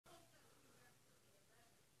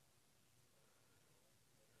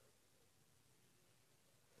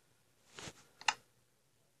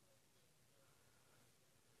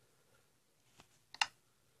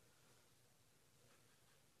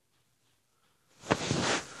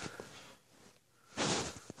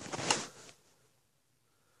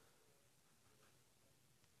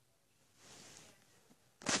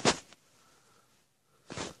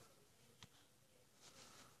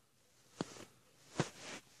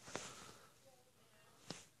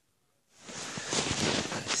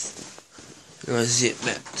was it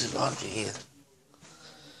meant to log me in?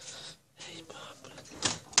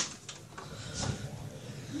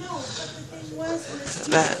 No, but the thing was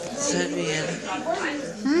Matt, send me in.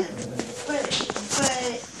 But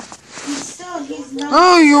he's not.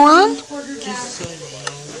 Oh, you on? Quarterback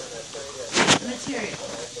material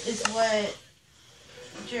is what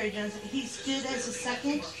Jerry Jones. He's good as a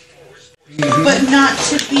second, but not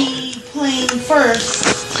to be playing first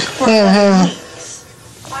for weeks.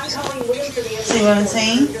 See what I'm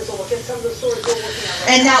saying?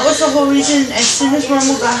 And that was the whole reason. As soon as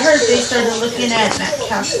Romo got hurt, they started looking at Matt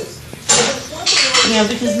Castle. You know,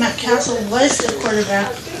 because Matt Castle was the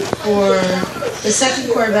quarterback for the second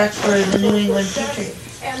quarterback for the New England Patriots.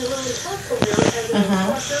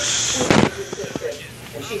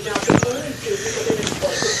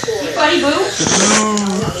 You buddy boo?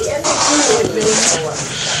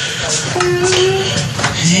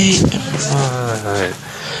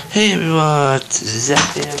 Hey everyone,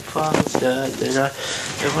 Zachary Davis,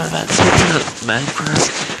 and we're about to do the Minecraft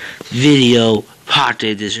video party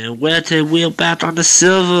edition. Where today we are back on the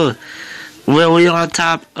server, where we are on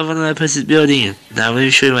top of another person's building. Now let me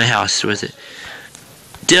show you my house. Where is it?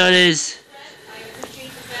 There it is.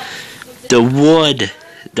 The wood,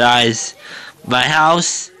 guys. My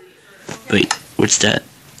house. Wait, what's that?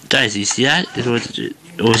 Guys, you see that? Or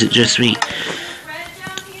was it just me?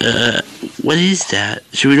 What is that?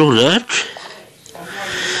 Should we go look?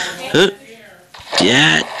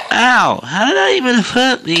 Yeah. Ow! How did that even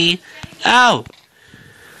hurt me? Ow!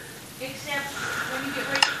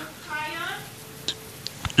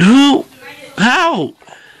 Who? How?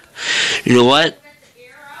 You know what?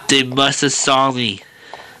 They must have saw me.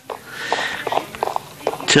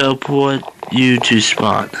 Teleport you to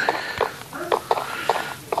spawn.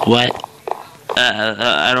 What?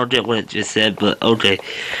 I don't get what it just said, but okay.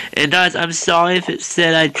 And guys, I'm sorry if it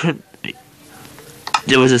said I couldn't.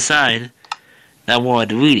 There was a sign. I wanted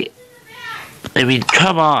to read it. I mean,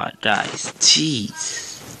 come on, guys.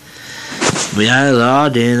 Jeez. We are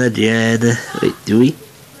logged in again. Wait, do we?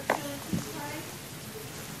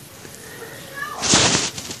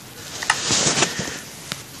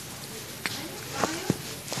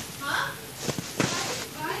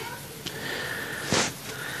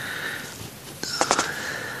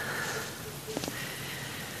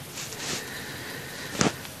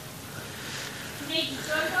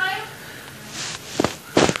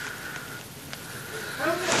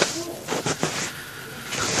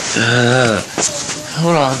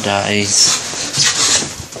 Hold on, guys.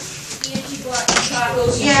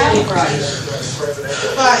 Yeah.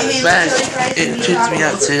 Man, it trips me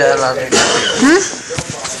out to that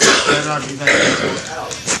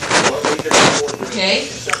Okay.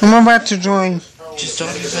 I'm about to join. Just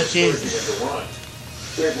talking about you.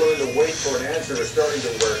 They're willing to wait for an answer is starting to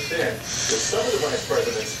wear thin, with some of the vice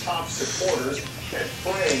president's top supporters and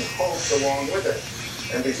praying hopes along with it.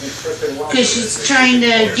 Because she's trying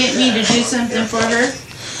to get me to do something for her.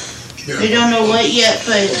 Yeah. They don't know what yet,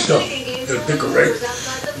 but... So, the pickle right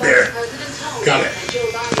there. Got it.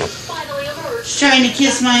 She's trying to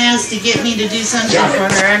kiss my ass to get me to do something for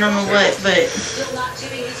her. I don't know what, but...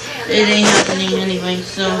 It ain't happening anyway,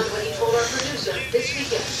 so...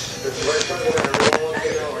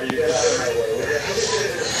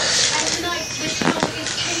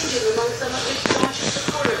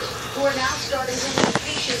 We're now starting to have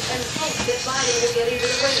patience and hope that Biden will get into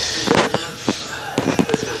the race.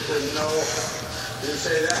 No, didn't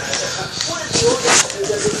say that. One of the organizers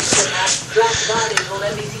of the asked Draft Biden on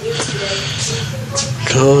NBC News today.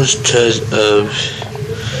 Close test of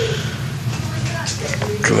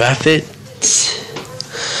graphics.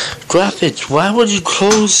 Graphics, why would you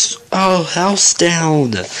close our house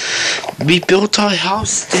down? We built our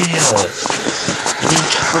house there. I mean,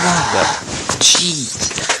 come on, jeez.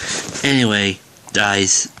 Anyway,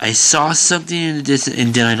 guys, I saw something in the distance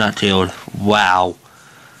and then I got killed. Wow.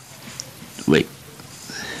 Wait.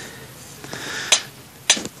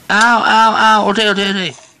 Ow, ow, ow.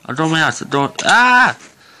 Okay. I'll throw my house. Ah!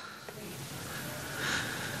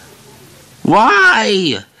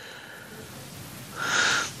 Why?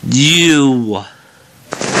 You.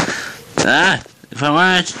 If I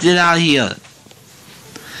want to get out of here.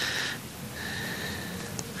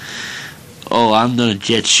 Oh, I'm gonna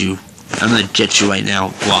jet you. I'm gonna jet you right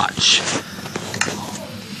now. Watch.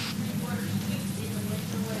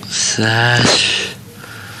 Slash.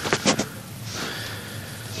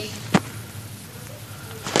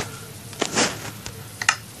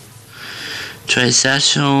 Try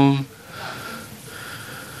slash home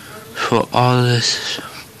for all this.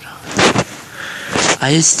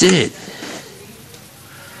 I just did.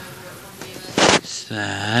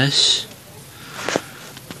 Slash.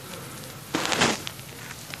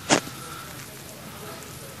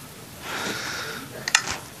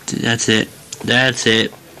 That's it. That's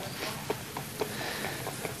it.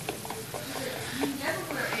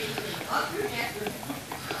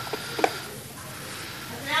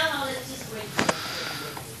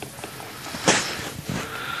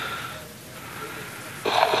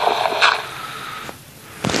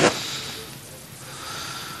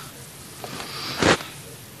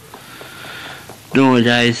 Don't worry,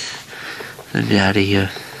 guys. Let me out of here.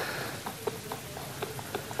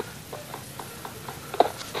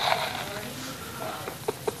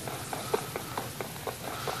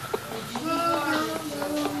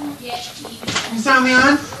 You saw me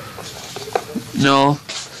on? No.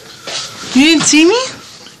 You didn't see me?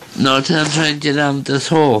 No, I'm trying to get out of this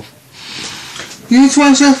hole. You just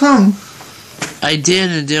watched your phone. I did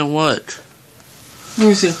and it didn't work. Let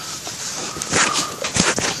me see.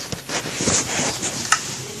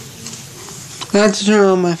 I had to turn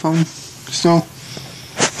on my phone. So.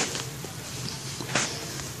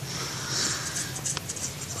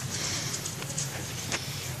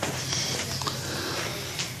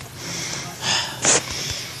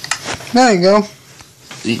 There you go.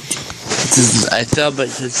 I felt like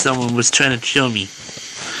someone was trying to kill me.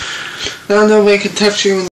 Now nobody can touch you.